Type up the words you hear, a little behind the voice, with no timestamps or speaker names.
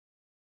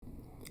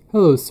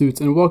Hello Suits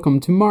and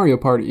welcome to Mario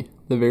Party,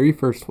 the very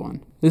first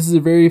one. This is a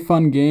very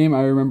fun game.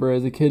 I remember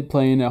as a kid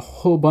playing a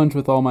whole bunch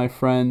with all my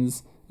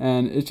friends,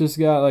 and it just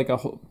got like a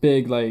whole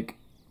big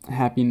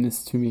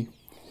happiness to me.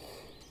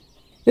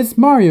 It's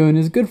Mario and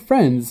his good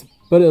friends,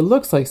 but it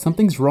looks like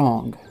something's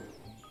wrong.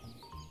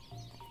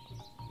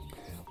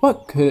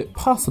 What could it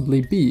possibly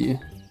be?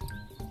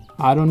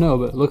 I don't know,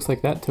 but it looks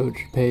like that toad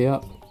should pay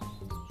up.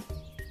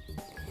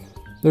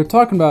 They're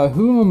talking about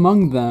who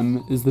among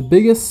them is the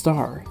biggest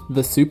star,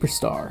 the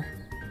superstar.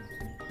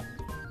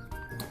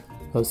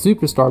 A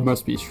superstar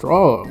must be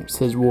strong,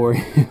 says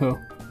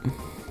Wario.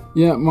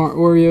 Yeah,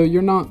 Wario,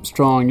 you're not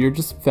strong, you're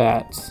just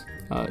fat.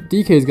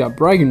 DK's got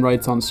bragging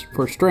rights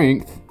for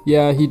strength.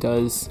 Yeah, he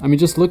does. I mean,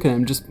 just look at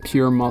him, just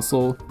pure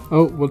muscle.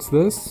 Oh, what's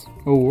this?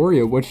 Oh,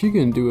 Wario, what you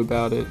gonna do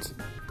about it?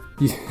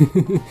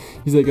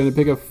 He's like gonna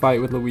pick a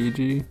fight with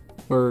Luigi,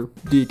 or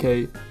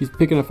DK. He's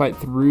picking a fight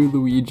through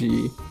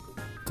Luigi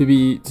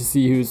to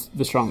see who's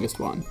the strongest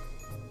one.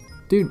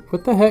 Dude,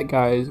 what the heck,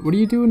 guys? What are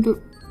you doing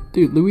to...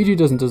 Dude, Luigi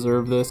doesn't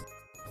deserve this.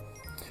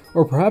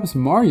 Or perhaps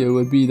Mario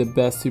would be the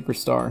best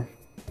superstar.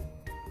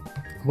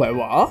 Wait,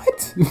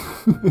 what?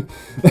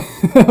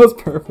 That was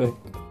perfect.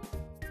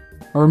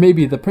 Or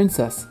maybe the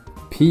princess,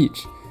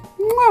 Peach.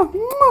 Mwah,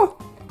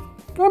 mwah.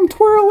 I'm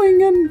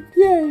twirling and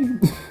yay.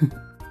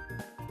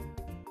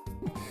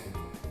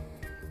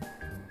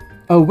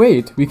 Oh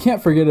wait, we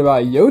can't forget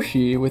about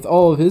Yoshi with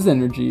all of his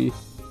energy.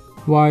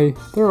 Why,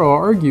 they're all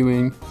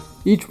arguing,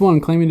 each one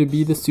claiming to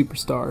be the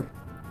superstar.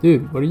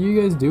 Dude, what are you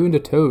guys doing to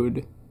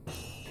Toad?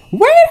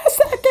 Wait a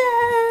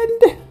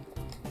second!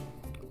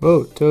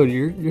 Whoa, Toad,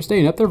 you're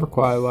staying up there for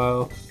quite a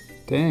while.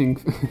 Dang.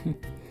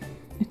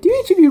 Do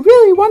each of you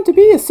really want to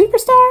be a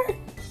superstar?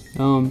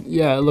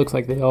 Yeah, it looks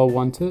like they all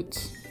want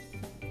it.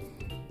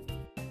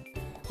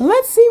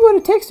 Let's see what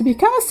it takes to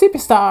become a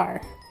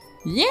superstar.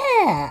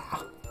 Yeah!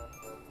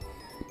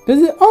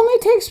 Does it only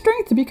take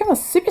strength to become a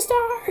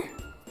superstar?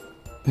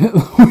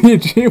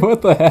 Luigi,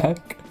 what the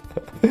heck?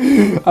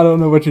 I don't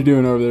know what you're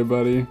doing over there,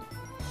 buddy.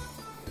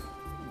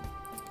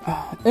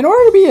 In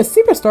order to be a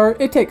superstar,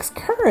 it takes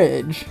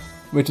courage,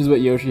 which is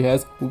what Yoshi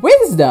has.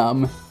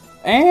 Wisdom,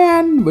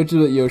 and which is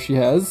what Yoshi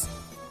has.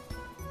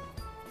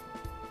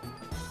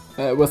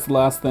 What's the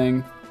last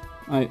thing?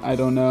 I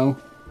don't know.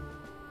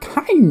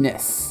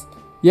 Kindness.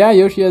 Yeah,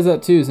 Yoshi has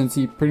that too, since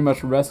he pretty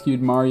much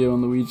rescued Mario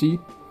and Luigi.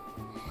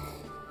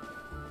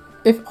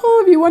 If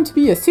all of you want to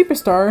be a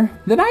superstar,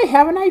 then I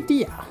have an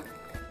idea.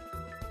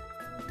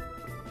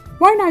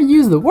 Why not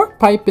use the warp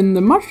pipe in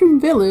the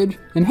Mushroom Village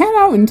and head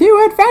out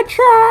into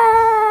adventure?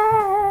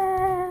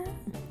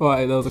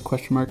 Why, that was a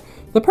question mark.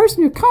 The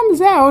person who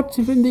comes out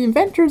when the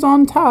adventure's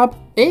on top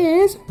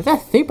is the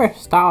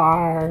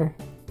superstar.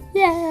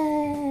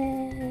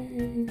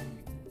 Yay!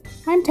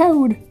 I'm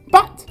Toad,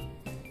 but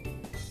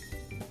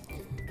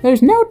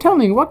there's no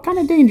telling what kind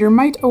of danger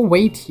might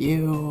await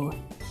you.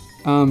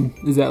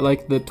 Is that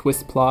like the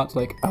twist plot?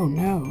 Like, oh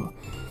no.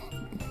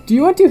 Do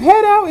you want to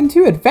head out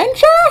into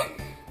adventure?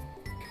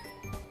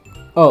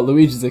 Oh,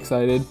 Luigi's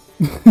excited.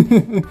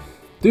 Dude,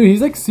 he's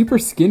like super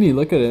skinny.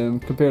 Look at him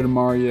compared to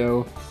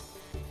Mario.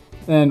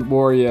 And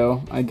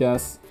Wario, I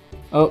guess.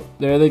 Oh,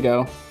 there they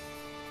go.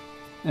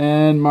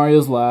 And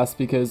Mario's last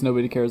because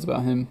nobody cares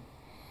about him.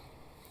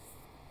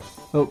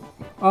 Oh,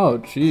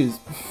 jeez.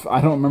 I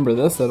don't remember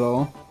this at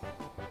all.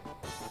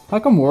 How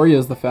come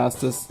Wario's the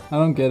fastest? I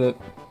don't get it.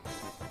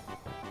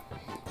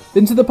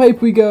 Into the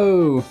pipe we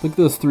go! Look at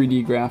those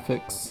 3D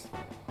graphics.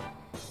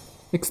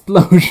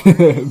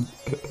 Explosion!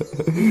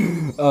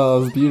 Oh,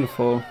 it was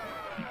beautiful.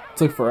 It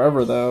took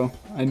forever though.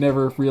 I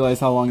never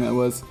realized how long that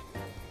was.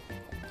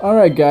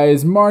 Alright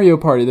guys, Mario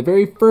Party, the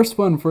very first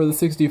one for the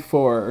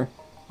 64.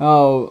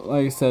 Oh,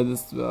 like I said,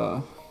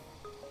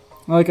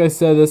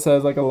 this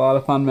has like a lot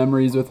of fun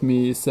memories with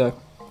me, so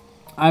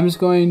I'm just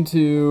going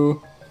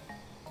to...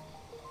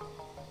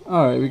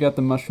 Alright, we got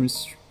the mushroom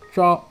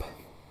drop.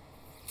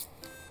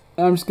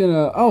 I'm just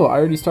gonna, I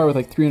already start with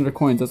like 300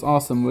 coins, that's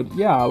awesome.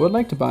 I would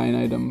like to buy an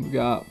item. We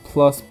got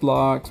plus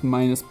blocks,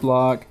 minus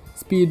block,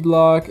 speed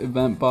block,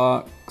 event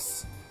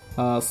box,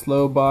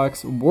 slow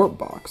box, warp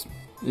box.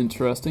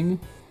 Interesting.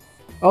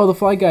 Oh, the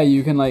fly guy,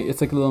 you can it's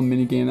like a little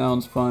mini game, that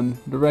one's fun.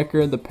 The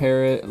record, the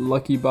parrot,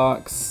 lucky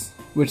box,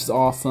 which is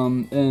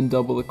awesome, and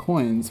double the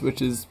coins,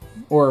 which is,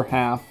 or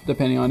half,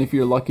 depending on if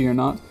you're lucky or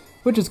not,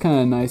 which is kind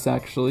of nice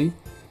actually.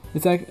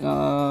 It's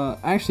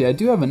actually, I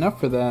do have enough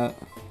for that.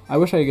 I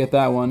wish I could get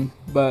that one,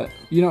 but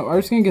you know, I'm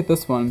just gonna get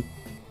this one,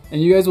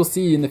 and you guys will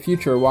see in the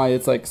future why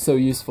it's like so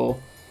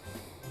useful.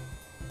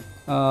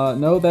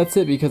 No, that's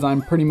it because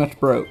I'm pretty much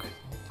broke.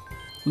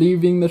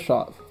 Leaving the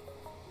shop.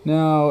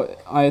 Now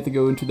I have to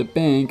go into the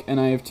bank and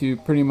I have to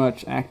pretty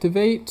much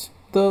activate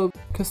the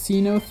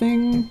casino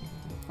thing.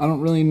 I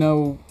don't really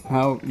know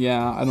how,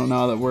 I don't know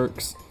how that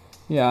works.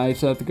 Yeah, I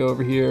just have to go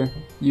over here,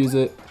 use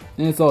it,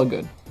 and it's all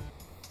good.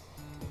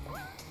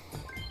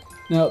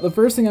 Now, the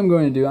first thing I'm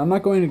going to do, I'm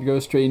not going to go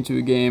straight into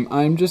a game,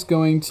 I'm just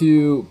going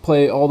to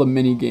play all the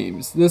mini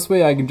games. This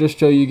way I can just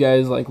show you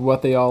guys like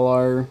what they all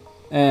are,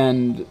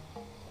 and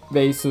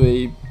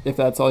basically, if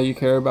that's all you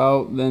care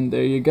about, then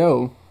there you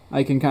go.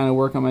 I can kind of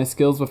work on my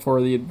skills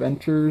before the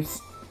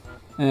adventures.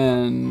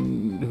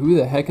 And who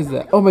the heck is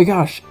that? Oh my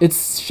gosh,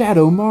 it's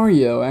Shadow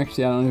Mario.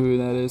 Actually, I don't know who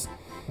that is.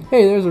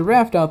 Hey, there's a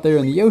raft out there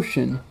in the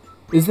ocean.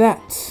 Is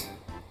that...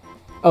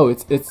 Oh,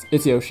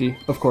 it's Yoshi,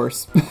 of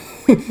course.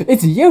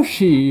 It's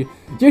Yoshi!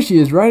 Yoshi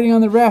is riding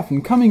on the raft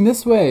and coming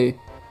this way.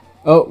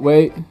 Oh,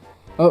 wait.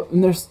 Oh,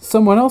 and there's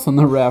someone else on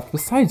the raft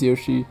besides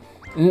Yoshi.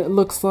 And it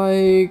looks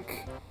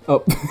like...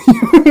 Oh,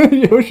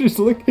 Yoshi's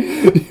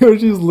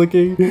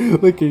licking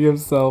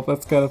himself.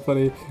 That's kind of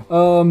funny.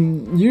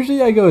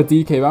 Usually I go with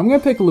DK, but I'm gonna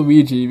pick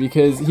Luigi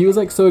because he was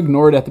like so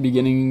ignored at the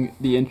beginning,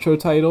 the intro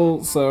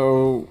title.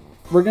 So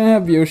we're gonna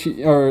have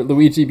Yoshi or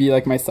Luigi be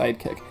like my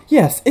sidekick.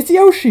 Yes, it's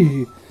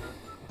Yoshi.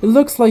 It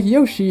looks like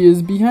Yoshi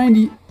is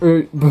behind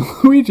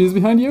Luigi is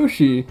behind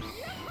Yoshi.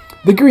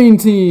 The green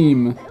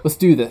team. Let's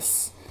do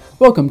this.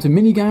 Welcome to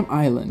Minigame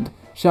Island.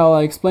 Shall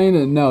I explain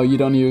it? No, you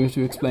don't need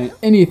to explain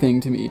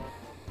anything to me.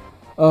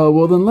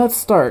 Well then let's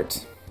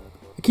start.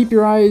 Keep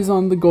your eyes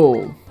on the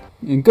goal.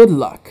 And good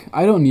luck.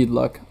 I don't need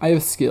luck. I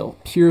have skill.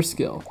 Pure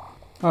skill.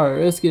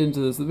 Alright, let's get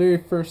into this. The very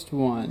first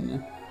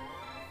one.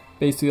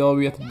 Basically all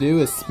we have to do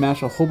is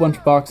smash a whole bunch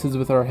of boxes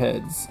with our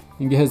heads.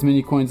 And get as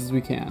many coins as we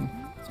can.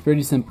 It's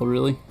pretty simple,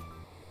 really.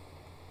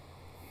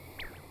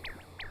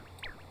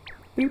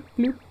 Bloop,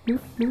 bloop, bloop,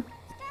 bloop.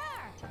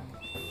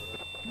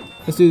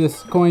 Let's do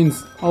this.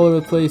 Coins all over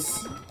the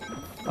place.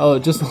 Oh,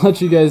 just to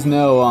let you guys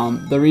know,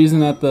 the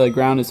reason that the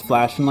ground is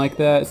flashing like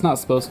that, it's not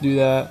supposed to do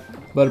that,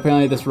 but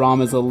apparently this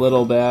ROM is a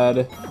little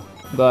bad.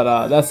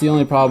 But that's the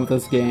only problem with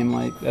this game.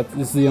 Like,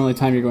 this is the only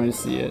time you're going to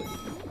see it.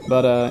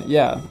 But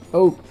yeah.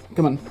 Oh,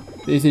 come on.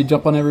 Basically,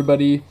 jump on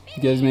everybody,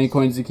 get as many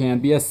coins as you can,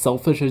 be as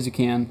selfish as you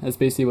can. That's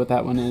basically what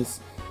that one is.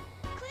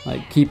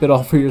 Like, keep it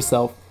all for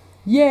yourself.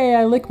 Yay,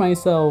 I lick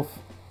myself.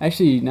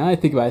 Actually, now that I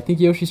think about it, I think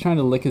Yoshi's trying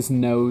to lick his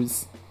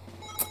nose.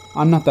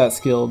 I'm not that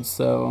skilled,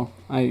 so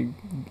I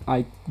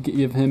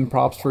give him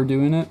props for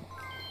doing it.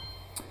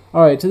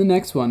 Alright, to the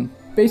next one.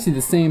 Basically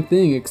the same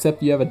thing,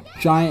 except you have a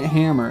giant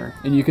hammer,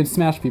 and you can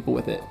smash people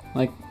with it.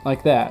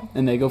 Like that,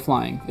 and they go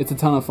flying. It's a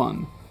ton of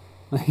fun.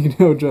 Like,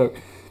 no joke.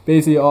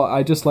 Basically,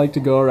 I just like to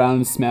go around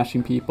and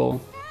smashing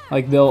people.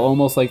 Like, they'll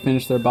almost like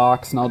finish their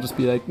box, and I'll just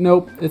be like,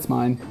 nope, it's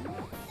mine.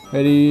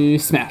 Ready,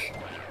 smash.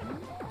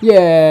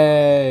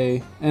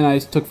 Yay! And I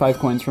took 5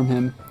 coins from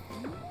him.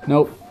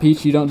 Nope,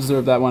 Peach, you don't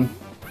deserve that one.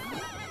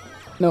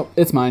 Nope,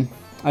 it's mine.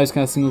 I just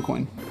got a single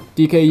coin.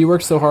 DK, you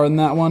worked so hard on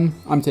that one.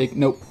 I'm taking...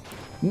 Nope.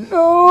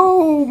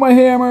 No! My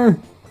hammer!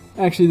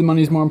 Actually, the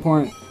money's more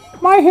important.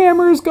 My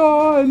hammer's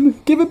gone!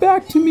 Give it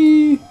back to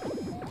me!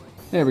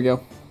 There we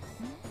go.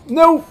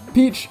 No!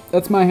 Peach!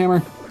 That's my hammer.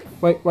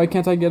 Why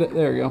can't I get it?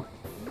 There we go.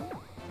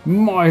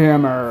 My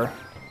hammer!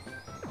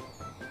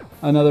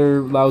 Another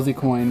lousy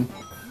coin.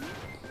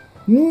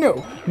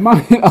 No!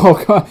 Mine!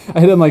 Oh, God. I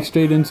hit him, like,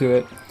 straight into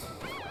it.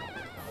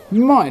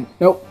 Mine!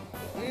 Nope.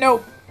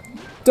 Nope!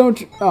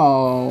 Don't you...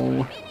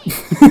 Oh.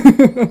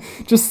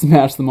 Just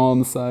smash them all on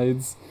the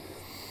sides.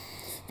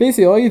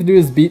 Basically, all you have to do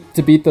is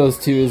beat those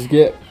two is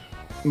get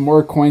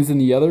more coins than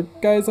the other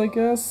guys, I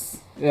guess.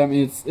 I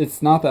mean,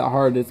 it's not that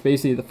hard. It's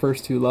basically the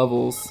first 2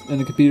 levels,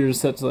 and the computer is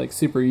set to like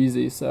super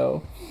easy,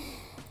 so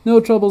no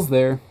troubles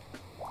there.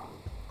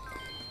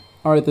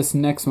 Alright, this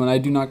next one, I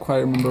do not quite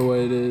remember what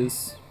it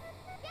is.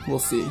 We'll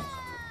see.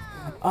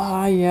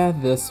 Ah, yeah,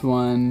 this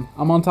one.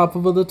 I'm on top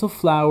of a little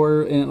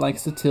flower, and it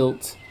likes to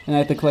tilt. And I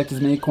have to collect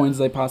as many coins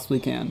as I possibly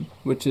can,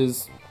 which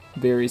is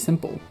very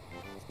simple.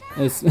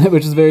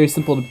 Which is very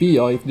simple to beat.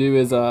 All you have to do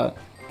is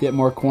get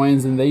more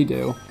coins than they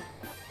do.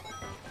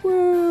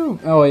 Woo!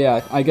 Oh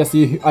yeah, I guess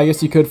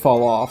you could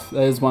fall off.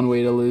 That is one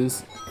way to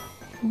lose.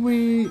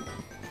 I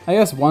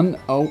guess one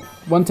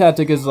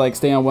tactic is like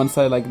stay on one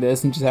side like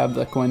this and just have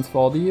the coins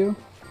fall to you.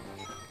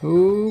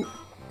 Ooh,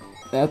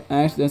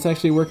 that's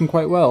actually working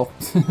quite well.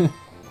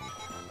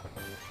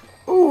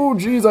 Oh,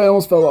 jeez, I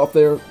almost fell off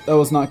there. That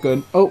was not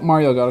good. Oh,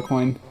 Mario got a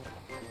coin.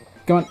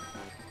 Come on.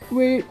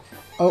 Wait.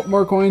 Oh,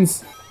 more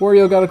coins.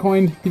 Wario got a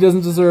coin. He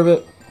doesn't deserve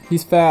it.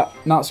 He's fat,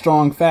 not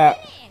strong, fat.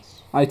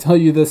 I tell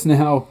you this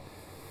now.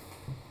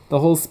 The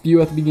whole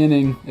spew at the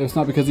beginning, it was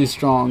not because he's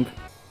strong.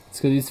 It's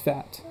because he's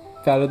fat.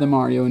 Fatter than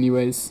Mario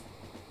anyways.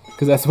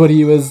 Because that's what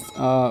he was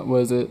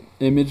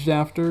imaged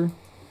after?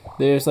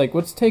 They're just like,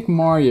 let's take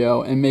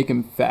Mario and make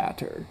him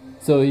fatter.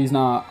 So he's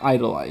not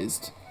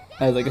idolized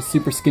as like a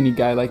super skinny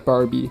guy like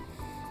Barbie,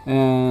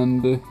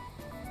 and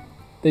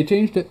they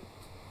changed it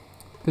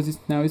because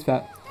now he's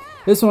fat.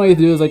 This one all you have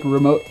to do is like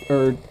remote.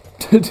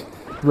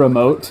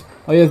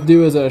 All you have to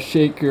do is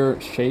shake. I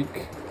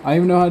don't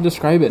even know how to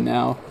describe it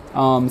now.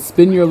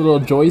 Spin your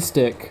little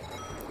joystick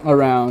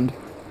around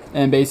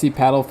and basically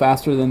paddle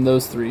faster than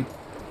those 3.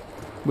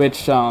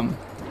 Which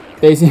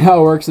basically how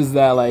it works is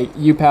that like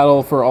you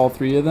paddle for all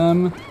 3 of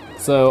them.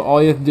 So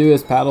all you have to do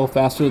is paddle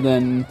faster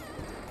than.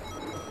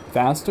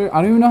 I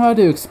don't even know how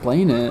to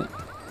explain it,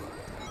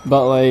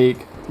 but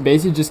like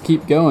basically just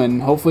keep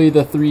going. Hopefully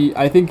the 3,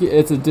 I think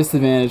it's a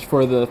disadvantage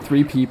for the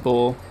 3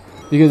 people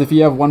Because if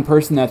you have one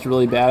person that's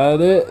really bad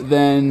at it,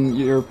 then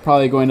you're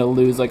probably going to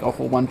lose like a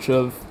whole bunch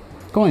of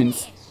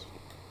coins.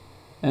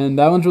 And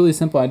that one's really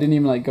simple. I didn't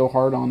even like go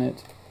hard on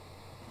it.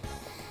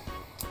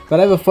 But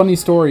I have a funny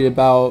story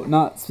about,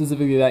 not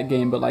specifically that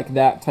game, but like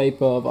that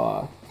type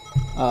of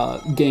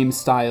game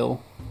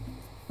style.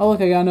 Oh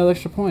look, I got another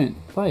extra point.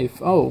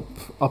 Life. Oh,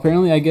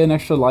 apparently I get an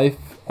extra life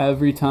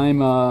every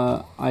time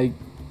I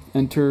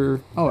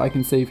enter. Oh, I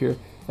can save here.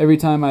 Every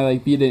time I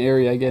like beat an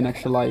area, I get an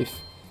extra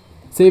life.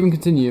 Save and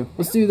continue.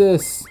 Let's do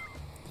this.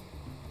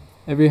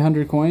 Every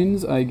 100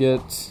 coins, I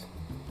get...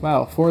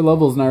 Wow, 4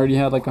 levels and I already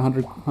had like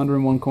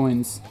 101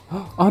 coins.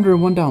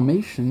 101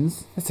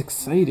 Dalmatians? That's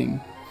exciting.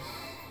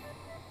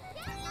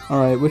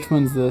 Alright, which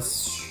one's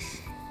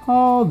this?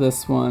 Oh,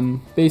 this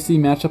one. Basically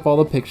match up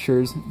all the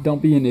pictures.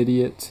 Don't be an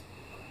idiot.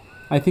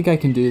 I think I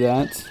can do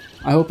that.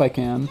 I hope I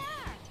can.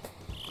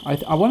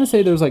 I want to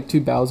say there's like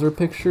 2 Bowser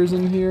pictures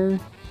in here.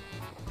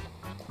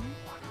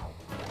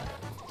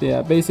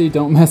 Yeah, basically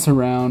don't mess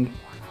around.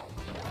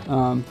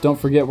 Don't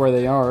forget where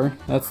they are.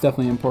 That's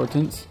definitely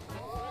important.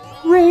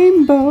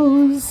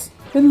 Rainbows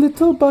and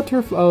little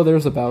butterflies. Oh,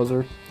 there's a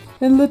Bowser.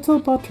 And little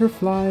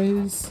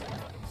butterflies.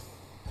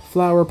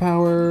 Flower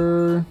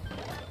power.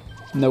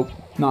 Nope,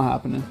 not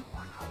happening.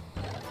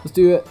 Let's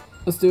do it.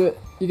 Let's do it.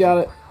 You got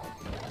it.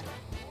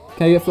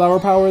 Can I get flower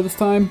power this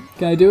time?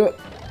 Can I do it?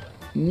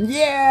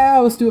 Yeah,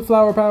 let's do it,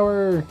 flower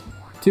power.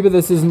 Too bad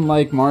this isn't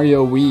like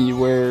Mario Wii,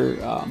 where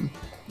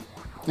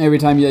every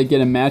time you like,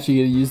 get a match, you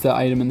get to use that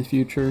item in the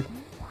future.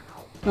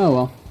 Oh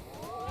well.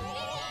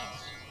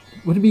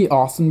 Would it be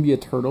awesome to be a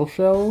turtle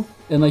shell?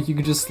 And like you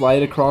could just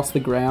slide across the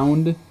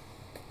ground?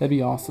 That'd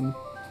be awesome.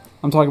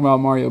 I'm talking about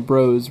Mario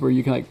Bros, where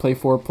you can like play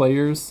 4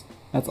 players.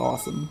 That's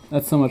awesome.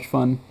 That's so much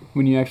fun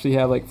when you actually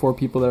have like 4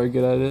 people that are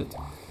good at it.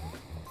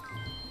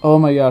 Oh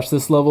my gosh,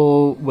 this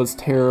level was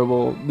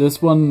terrible.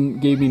 This one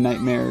gave me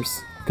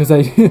nightmares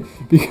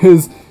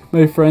because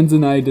my friends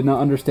and I did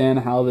not understand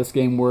how this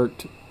game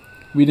worked.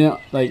 We didn't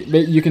like,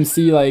 you can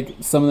see like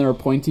some of them are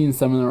pointy and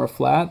some of them are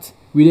flat.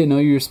 We didn't know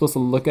you were supposed to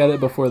look at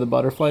it before the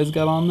butterflies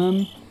got on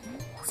them.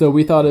 So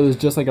we thought it was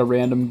just like a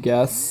random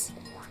guess.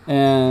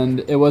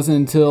 And it wasn't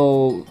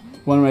until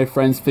one of my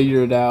friends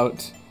figured it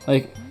out.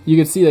 Like you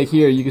can see like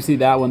here, you can see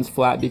that one's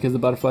flat because the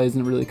butterfly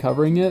isn't really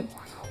covering it.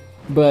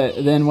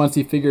 But then once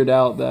he figured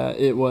out that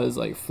it was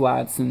like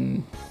flats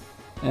and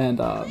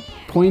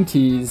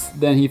pointies,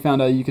 then he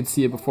found out you could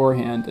see it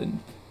beforehand, and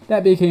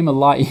that became a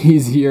lot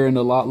easier and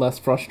a lot less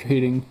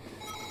frustrating.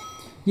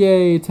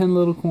 Yay, 10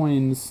 little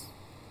coins.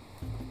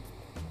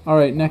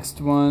 Alright,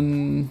 next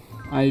one.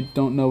 I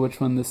don't know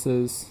which one this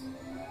is.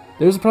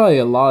 There's probably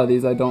a lot of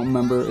these I don't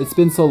remember. It's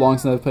been so long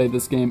since I've played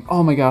this game.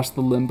 Oh my gosh,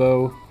 the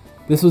Limbo.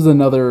 This was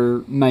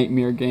another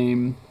nightmare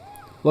game.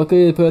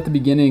 Luckily they put it at the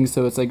beginning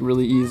so it's like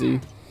really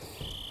easy.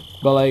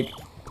 But like,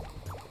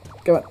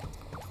 come on.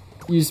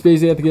 You just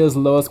basically have to get as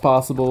low as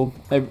possible.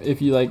 If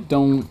you like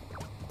don't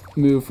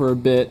move for a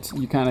bit,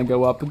 you kind of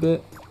go up a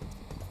bit.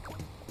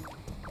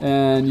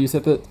 And you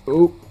set the,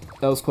 oh,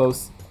 that was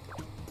close.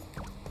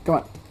 Come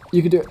on,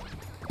 you can do it.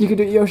 You can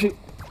do it, Yoshi.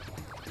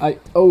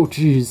 Oh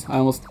jeez, I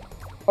almost,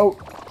 oh,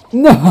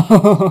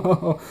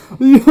 no!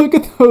 You look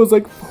at those,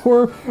 like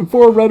four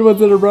red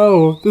ones in a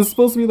row. This is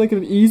supposed to be like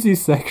an easy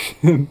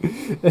section.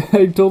 And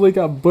I totally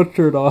got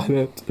butchered on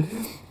it.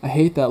 I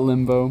hate that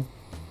Limbo.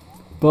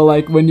 But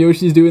like when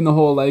Yoshi's doing the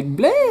whole like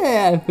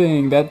blah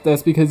thing,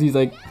 that's because he's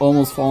like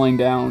almost falling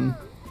down.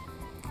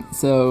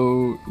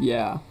 So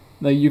yeah,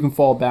 like you can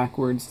fall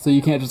backwards. So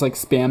you can't just like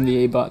spam the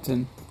A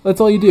button.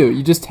 That's all you do.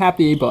 You just tap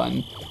the A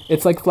button.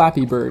 It's like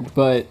Flappy Bird,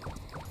 but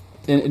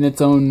in its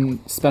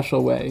own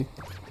special way.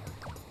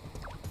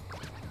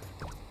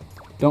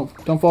 Don't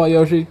fall,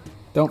 Yoshi.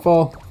 Don't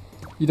fall.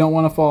 You don't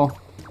want to fall.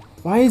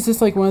 Why is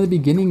this like one of the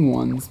beginning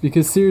ones?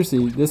 Because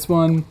seriously, this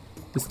one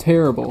is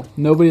terrible.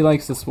 Nobody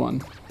likes this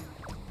one.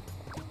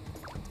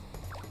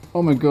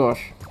 Oh my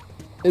gosh.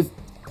 It's...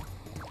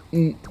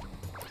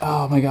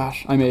 oh my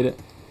gosh, I made it.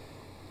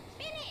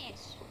 Finish.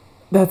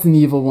 That's an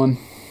evil one.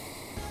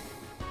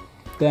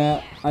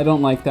 I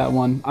don't like that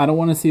one. I don't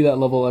want to see that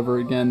level ever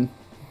again.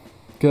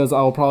 Because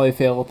I'll probably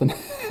fail at the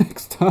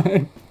next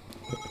time.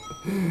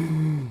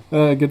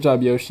 Good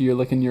job, Yoshi. You're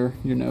licking your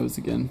nose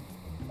again.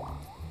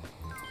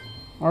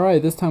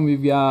 Alright, this time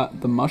we've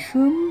got the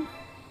mushroom,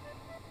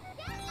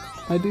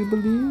 I do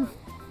believe.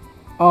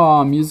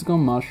 Oh, musical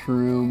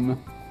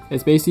mushroom.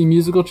 It's basically a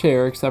musical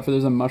chair, except for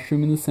there's a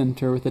mushroom in the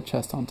center with a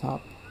chest on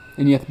top.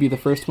 And you have to be the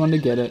first one to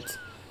get it.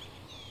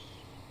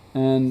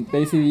 And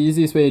basically the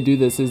easiest way to do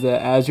this is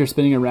that as you're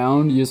spinning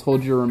around, you just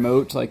hold your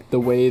remote like the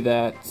way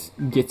that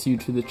gets you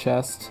to the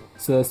chest.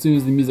 So as soon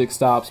as the music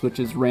stops, which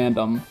is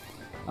random,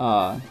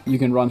 you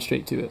can run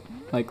straight to it,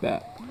 like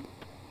that.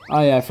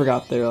 Oh yeah, I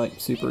forgot they're like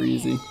super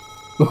easy.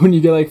 But when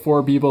you get like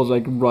 4 people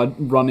like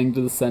running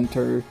to the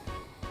center,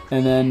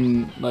 and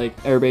then like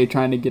everybody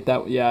trying to get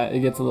that, yeah, it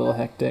gets a little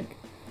hectic.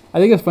 I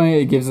think it's funny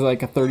it gives it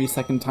like a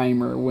 30-second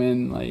timer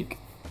when like,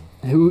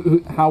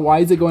 why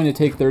is it going to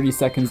take 30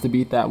 seconds to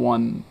beat that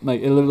one?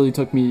 Like it literally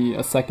took me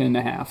a second and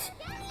a half.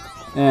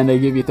 and they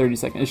give you 30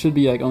 seconds. It should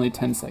be like only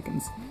 10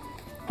 seconds.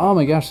 Oh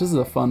my gosh, this is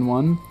a fun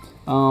one.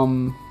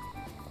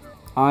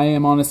 I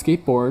am on a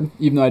skateboard,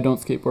 even though I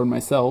don't skateboard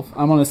myself.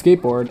 I'm on a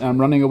skateboard and I'm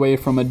running away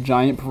from a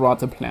giant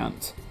parata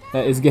plant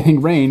that is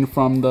getting rain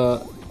from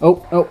the...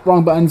 Oh,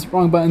 wrong buttons,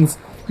 wrong buttons.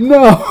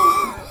 No!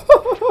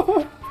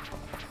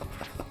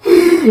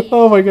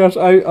 Oh my gosh,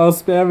 I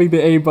was spamming the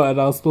A button.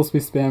 I was supposed to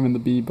be spamming the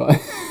B button.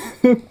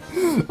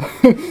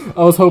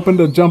 I was hoping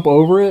to jump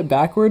over it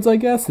backwards, I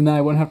guess, and then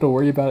I wouldn't have to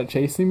worry about it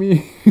chasing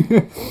me.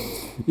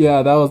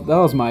 Yeah, that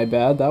was my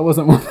bad. That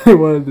wasn't what I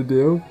wanted to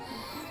do.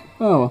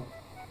 Oh.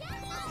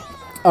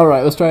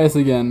 Alright, let's try this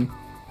again.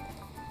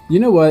 You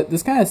know what?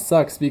 This kind of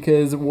sucks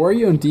because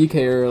Wario and DK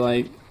are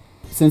like,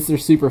 since they're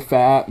super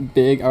fat,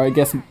 big, or I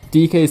guess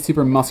DK is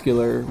super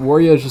muscular,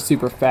 Wario is just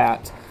super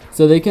fat.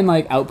 So they can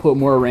like output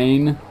more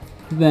rain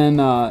than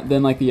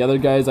like the other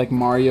guys like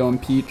Mario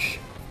and Peach.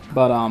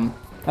 But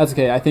that's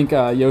okay. I think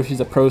Yoshi's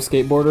a pro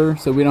skateboarder,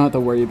 so we don't have to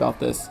worry about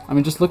this. I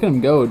mean, just look at him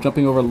go,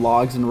 jumping over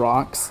logs and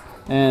rocks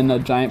and a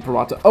giant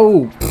parata.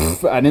 Oh,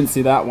 pff, I didn't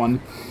see that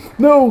one.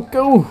 No,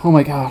 go! Oh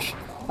my gosh.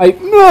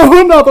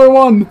 No, another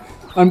one!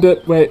 I'm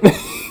dead. Wait.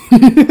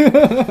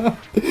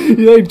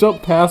 He like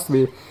jumped past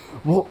me.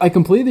 Well, I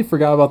completely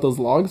forgot about those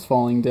logs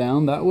falling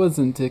down. That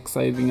wasn't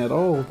exciting at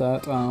all.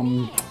 That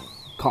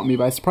caught me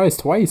by surprise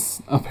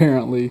twice,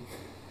 apparently.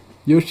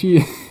 Yoshi,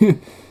 he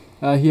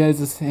has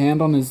his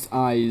hand on his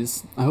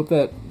eyes. I hope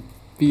that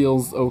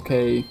feels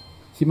okay.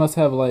 He must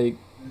have like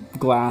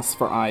glass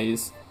for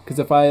eyes. Because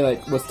if I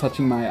like was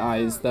touching my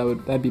eyes,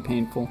 that'd be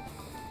painful.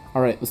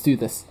 All right, let's do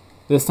this.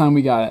 This time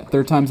we got it.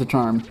 Third time's a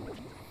charm.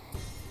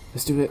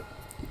 Let's do it.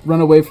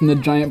 Run away from the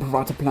giant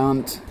parata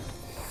plant.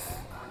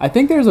 I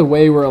think there's a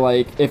way where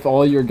like if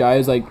all your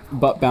guys like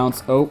butt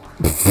bounce. Oh,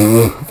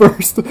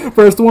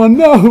 first one.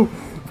 No,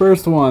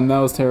 first one. That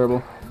was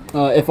terrible.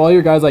 If all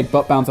your guys like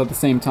butt bounce at the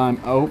same time.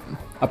 Oh,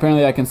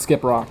 apparently I can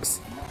skip rocks.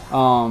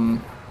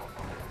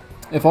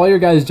 If all your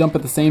guys jump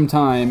at the same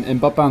time and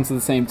butt bounce at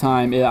the same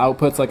time, it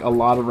outputs like a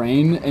lot of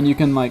rain, and you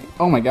can like,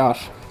 oh my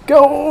gosh,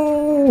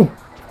 go!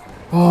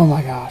 Oh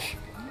my gosh.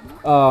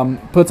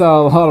 Puts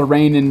out a lot of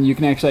rain, and you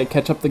can actually like,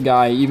 catch up the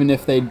guy even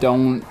if they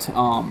don't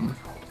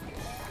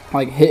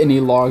like hit any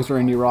logs or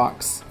any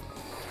rocks.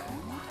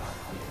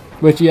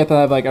 Which you have to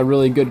have like a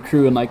really good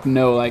crew and like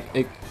know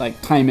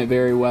like time it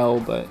very well,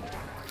 but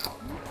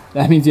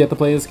that means you have to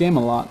play this game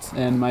a lot,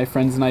 and my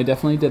friends and I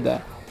definitely did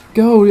that.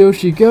 Go,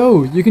 Yoshi,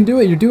 go! You can do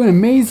it! You're doing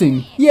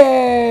amazing!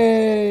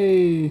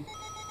 Yay!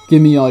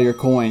 Give me all your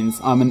coins.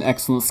 I'm an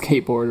excellent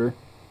skateboarder.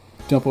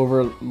 Jump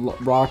over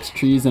rocks,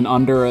 trees, and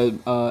under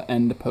a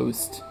end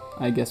post.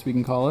 I guess we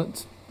can call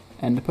it.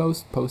 End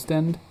post? Post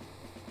end?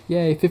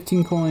 Yay,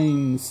 15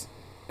 coins!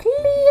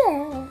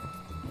 Clear!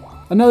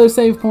 Another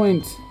save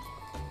point!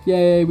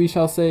 Yay, we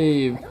shall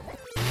save!